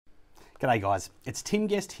G'day guys, it's Tim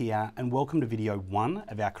Guest here and welcome to video 1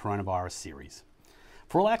 of our coronavirus series.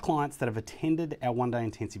 For all our clients that have attended our one-day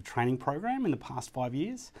intensive training program in the past 5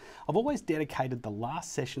 years, I've always dedicated the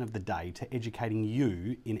last session of the day to educating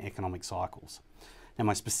you in economic cycles. Now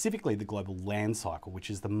most specifically the global land cycle,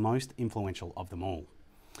 which is the most influential of them all.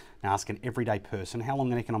 Now ask an everyday person how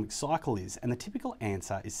long an economic cycle is and the typical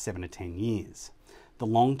answer is 7 to 10 years. The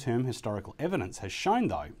long-term historical evidence has shown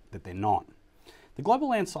though that they're not. The global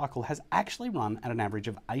land cycle has actually run at an average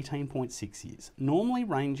of 18.6 years, normally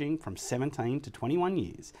ranging from 17 to 21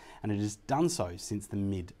 years, and it has done so since the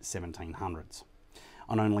mid-1700s.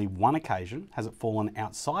 On only one occasion has it fallen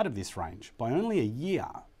outside of this range by only a year,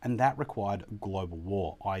 and that required a global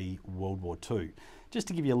war, i.e. World War II, just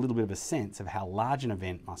to give you a little bit of a sense of how large an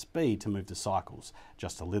event must be to move the cycles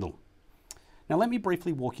just a little. Now let me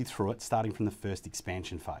briefly walk you through it, starting from the first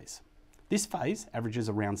expansion phase. This phase averages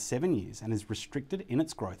around 7 years and is restricted in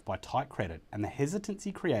its growth by tight credit and the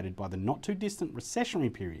hesitancy created by the not too distant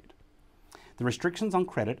recessionary period. The restrictions on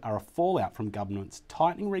credit are a fallout from governments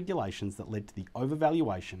tightening regulations that led to the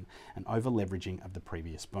overvaluation and over-leveraging of the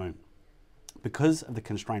previous boom. Because of the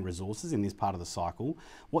constrained resources in this part of the cycle,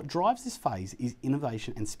 what drives this phase is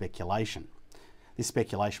innovation and speculation. This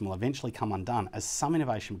speculation will eventually come undone as some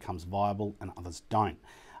innovation becomes viable and others don't.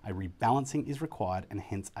 A rebalancing is required and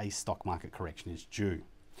hence a stock market correction is due.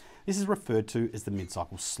 This is referred to as the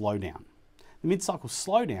mid-cycle slowdown. The mid-cycle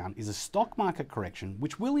slowdown is a stock market correction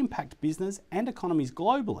which will impact business and economies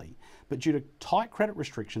globally, but due to tight credit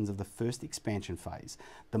restrictions of the first expansion phase,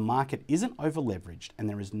 the market isn't over-leveraged and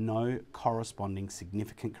there is no corresponding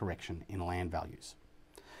significant correction in land values.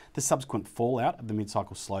 The subsequent fallout of the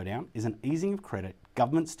mid-cycle slowdown is an easing of credit,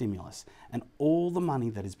 government stimulus, and all the money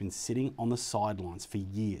that has been sitting on the sidelines for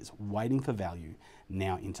years waiting for value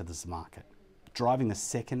now into this market, driving the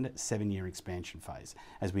second 7-year expansion phase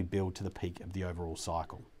as we build to the peak of the overall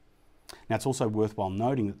cycle. Now it's also worthwhile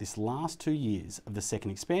noting that this last 2 years of the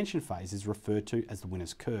second expansion phase is referred to as the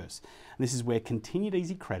winner's curse. And this is where continued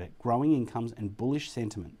easy credit, growing incomes and bullish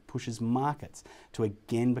sentiment pushes markets to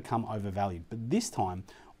again become overvalued, but this time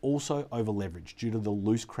also over-leveraged due to the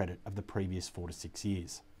loose credit of the previous 4 to 6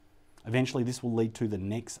 years. Eventually this will lead to the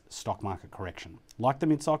next stock market correction, like the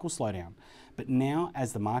mid-cycle slowdown, but now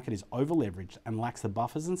as the market is over-leveraged and lacks the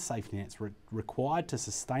buffers and safety nets required to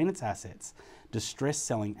sustain its assets, distressed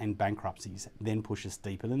selling and bankruptcies then push us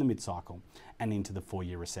deeper than the mid-cycle and into the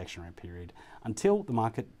 4-year recessionary period until the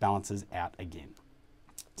market balances out again.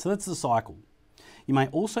 So that's the cycle. You may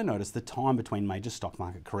also notice the time between major stock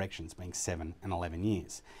market corrections being 7 and 11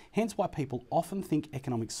 years, hence why people often think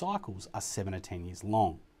economic cycles are 7 to 10 years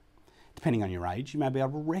long. Depending on your age, you may be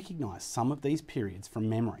able to recognise some of these periods from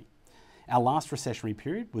memory. Our last recessionary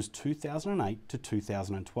period was 2008 to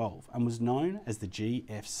 2012 and was known as the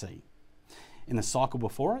GFC. In the cycle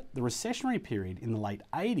before it, the recessionary period in the late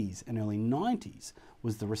 80s and early 90s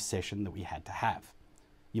was the recession that we had to have.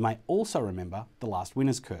 You may also remember the last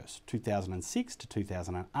winner's curse, 2006 to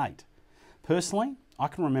 2008. Personally, I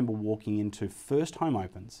can remember walking into first home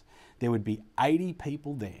opens. There would be 80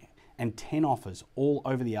 people there and 10 offers all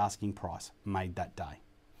over the asking price made that day.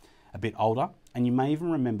 A bit older, and you may even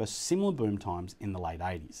remember similar boom times in the late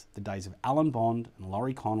 80s, the days of Alan Bond and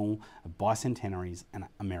Laurie Connell, of bicentenaries and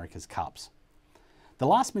America's Cups. The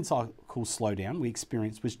last mid-cycle slowdown we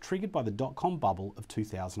experienced was triggered by the dot-com bubble of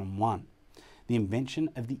 2001. The invention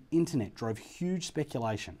of the internet drove huge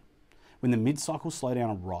speculation. When the mid-cycle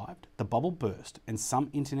slowdown arrived, the bubble burst and some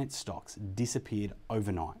internet stocks disappeared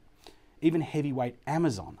overnight. Even heavyweight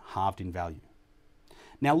Amazon halved in value.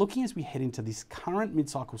 Now looking as we head into this current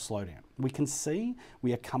mid-cycle slowdown, we can see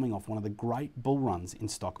we are coming off one of the great bull runs in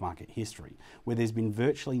stock market history, where there's been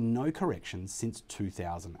virtually no correction since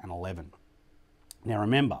 2011. Now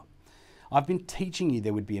remember, I've been teaching you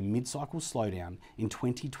there would be a mid-cycle slowdown in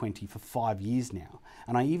 2020 for 5 years now,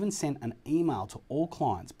 and I even sent an email to all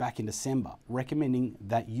clients back in December recommending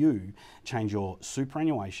that you change your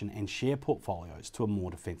superannuation and share portfolios to a more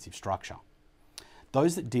defensive structure.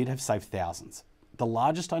 Those that did have saved thousands. The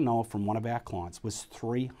largest I know of from one of our clients was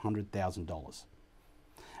 $300,000.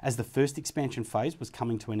 As the first expansion phase was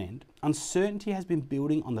coming to an end, uncertainty has been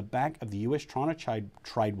building on the back of the US-China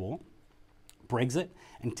trade war, Brexit,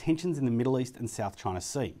 and tensions in the Middle East and South China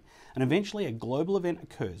Sea. And eventually a global event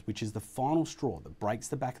occurs which is the final straw that breaks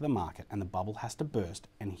the back of the market and the bubble has to burst,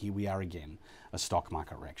 and here we are again, a stock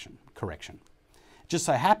market correction. It just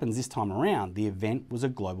so happens this time around the event was a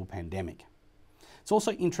global pandemic. It's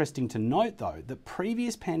also interesting to note though that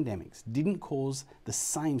previous pandemics didn't cause the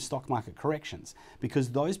same stock market corrections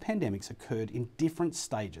because those pandemics occurred in different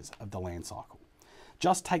stages of the land cycle.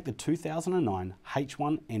 Just take the 2009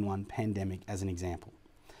 H1N1 pandemic as an example.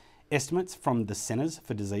 Estimates from the Centers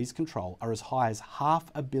for Disease Control are as high as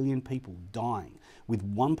 500 million people dying,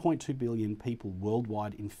 with 1.2 billion people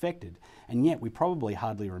worldwide infected, and yet we probably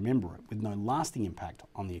hardly remember it, with no lasting impact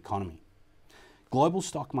on the economy. Global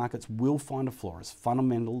stock markets will find a floor as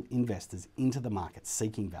fundamental investors enter the market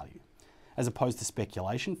seeking value. As opposed to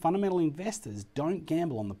speculation, fundamental investors don't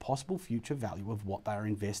gamble on the possible future value of what they are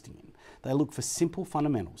investing in. They look for simple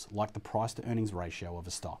fundamentals like the price to earnings ratio of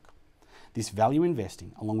a stock. This value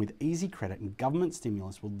investing, along with easy credit and government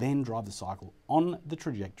stimulus, will then drive the cycle on the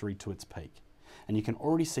trajectory to its peak. And you can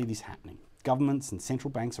already see this happening. Governments and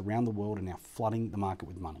central banks around the world are now flooding the market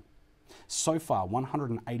with money. So far,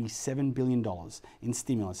 $187 billion in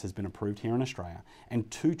stimulus has been approved here in Australia, and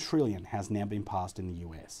 $2 trillion has now been passed in the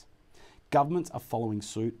US. Governments are following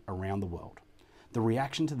suit around the world. The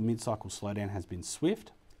reaction to the mid-cycle slowdown has been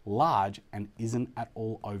swift, large, and isn't at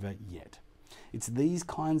all over yet. It's these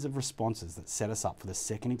kinds of responses that set us up for the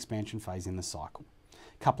second expansion phase in the cycle.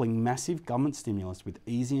 Coupling massive government stimulus with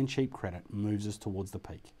easy and cheap credit moves us towards the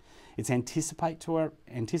peak. It's anticipated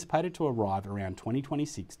to arrive around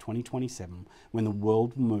 2026-2027 when the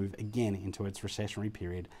world will move again into its recessionary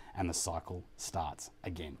period and the cycle starts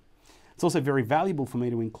again. It's also very valuable for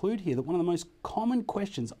me to include here that one of the most common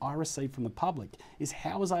questions I receive from the public is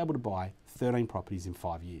how I was able to buy 13 properties in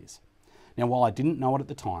 5 years. Now, while I didn't know it at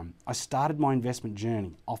the time, I started my investment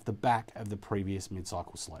journey off the back of the previous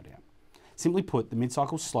mid-cycle slowdown. Simply put, the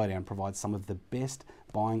mid-cycle slowdown provides some of the best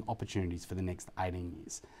buying opportunities for the next 18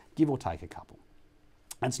 years, give or take a couple.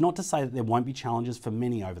 It's not to say that there won't be challenges for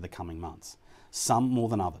many over the coming months, some more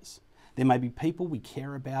than others. There may be people we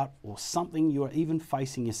care about or something you are even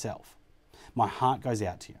facing yourself. My heart goes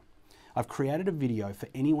out to you. I've created a video for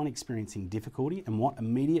anyone experiencing difficulty and what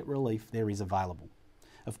immediate relief there is available.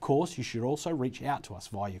 Of course, you should also reach out to us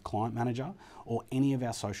via your client manager or any of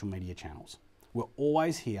our social media channels. We're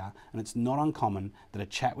always here, and it's not uncommon that a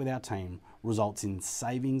chat with our team results in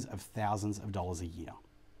savings of thousands of dollars a year.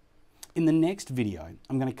 In the next video,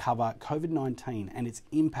 I'm going to cover COVID-19 and its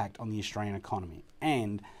impact on the Australian economy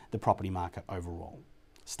and the property market overall.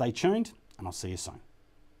 Stay tuned, and I'll see you soon.